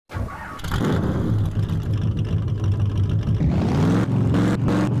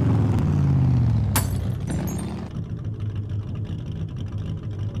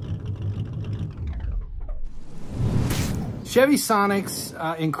Chevy Sonics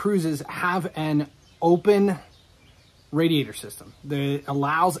and Cruzes have an open radiator system that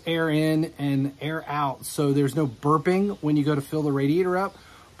allows air in and air out, so there's no burping when you go to fill the radiator up.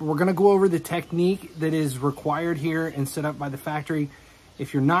 But we're going to go over the technique that is required here and set up by the factory.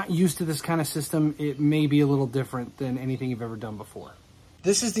 If you're not used to this kind of system, it may be a little different than anything you've ever done before.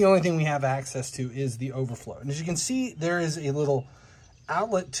 This is the only thing we have access to, is the overflow. And as you can see, there is a little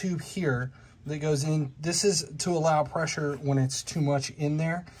outlet tube here that goes in. This is to allow pressure when it's too much in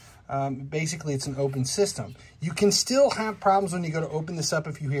there. Basically, it's an open system. You can still have problems when you go to open this up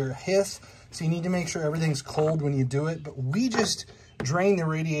if you hear a hiss, so you need to make sure everything's cold when you do it. But we just drained the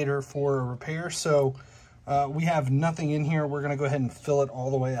radiator for a repair, so we have nothing in here. We're gonna go ahead and fill it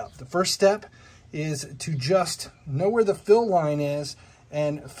all the way up. The first step is to just know where the fill line is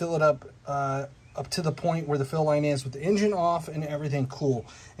and fill it up up to the point where the fill line is with the engine off and everything cool.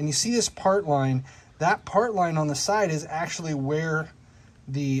 And you see this part line, that part line on the side is actually where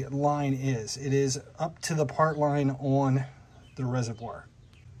the line is. It is up to the part line on the reservoir.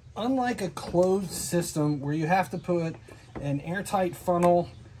 Unlike a closed system where you have to put an airtight funnel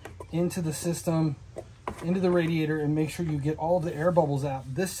into the system, into the radiator, and make sure you get all the air bubbles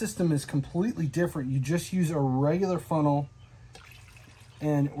out, this system is completely different. You just use a regular funnel,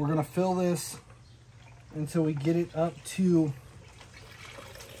 and we're gonna fill this until we get it up to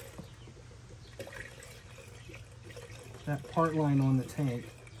that part line on the tank.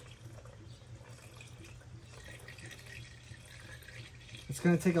 It's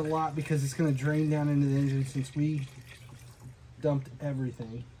going to take a lot because it's going to drain down into the engine since we dumped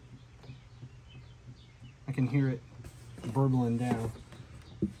everything. I can hear it burbling down.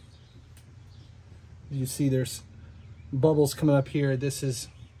 You see there's bubbles coming up here. This is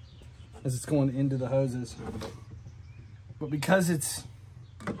as it's going into the hoses. But because it's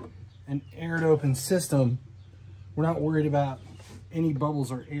an aired open system, we're not worried about any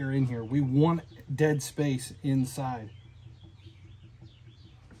bubbles or air in here. We want dead space inside.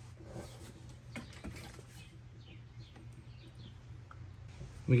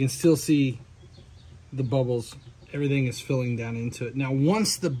 We can still see the bubbles. Everything is filling down into it. Now,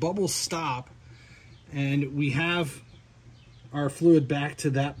 once the bubbles stop and we have our fluid back to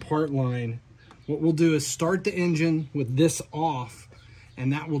that part line, what we'll do is start the engine with this off,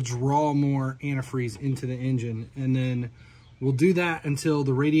 and that will draw more antifreeze into the engine. And then we'll do that until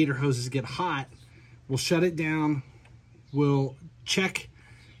the radiator hoses get hot. We'll shut it down, we'll check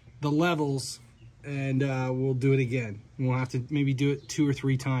the levels, and we'll do it again. We'll have to maybe do it 2 or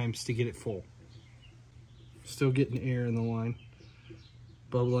 3 times to get it full. Still getting air in the line,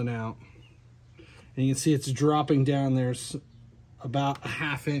 bubbling out. And you can see it's dropping down. There's about a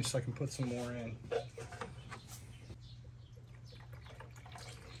 1/2 inch, so I can put some more in.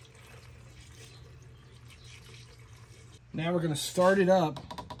 Now we're going to start it up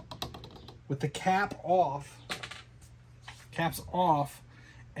with the cap off. Cap's off,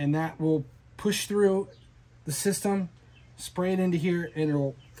 and that will push through the system, spray it into here, and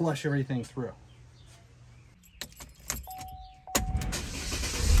it'll flush everything through.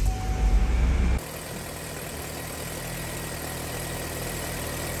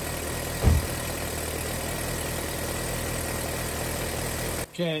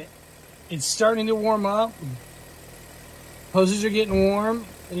 Okay, it's starting to warm up. Hoses are getting warm,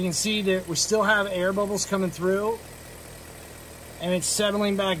 and you can see that we still have air bubbles coming through, and it's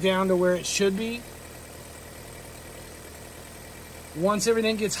settling back down to where it should be. Once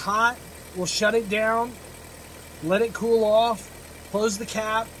everything gets hot, we'll shut it down, let it cool off, close the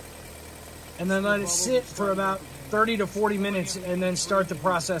cap, and then let it sit for about 30 to 40 minutes, and then start the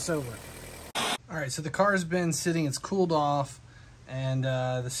process over. All right, so the car has been sitting, it's cooled off, and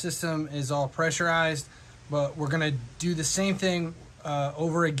the system is all pressurized, but we're gonna do the same thing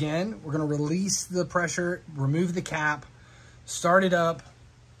over again. We're gonna release the pressure, remove the cap, start it up,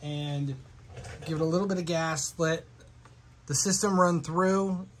 and give it a little bit of gas, let the system run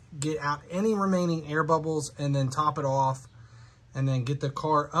through, get out any remaining air bubbles, and then top it off, and then get the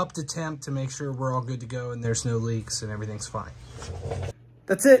car up to temp to make sure we're all good to go and there's no leaks and everything's fine.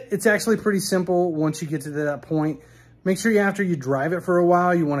 That's it. It's actually pretty simple once you get to that point. Make sure after you drive it for a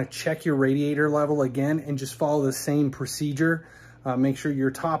while, you want to check your radiator level again and just follow the same procedure. Make sure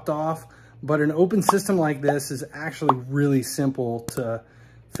you're topped off. But an open system like this is actually really simple to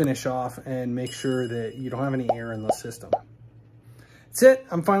finish off and make sure that you don't have any air in the system. That's it.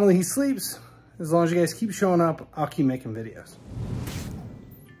 I'm finally He Sleeps. As long as you guys keep showing up, I'll keep making videos.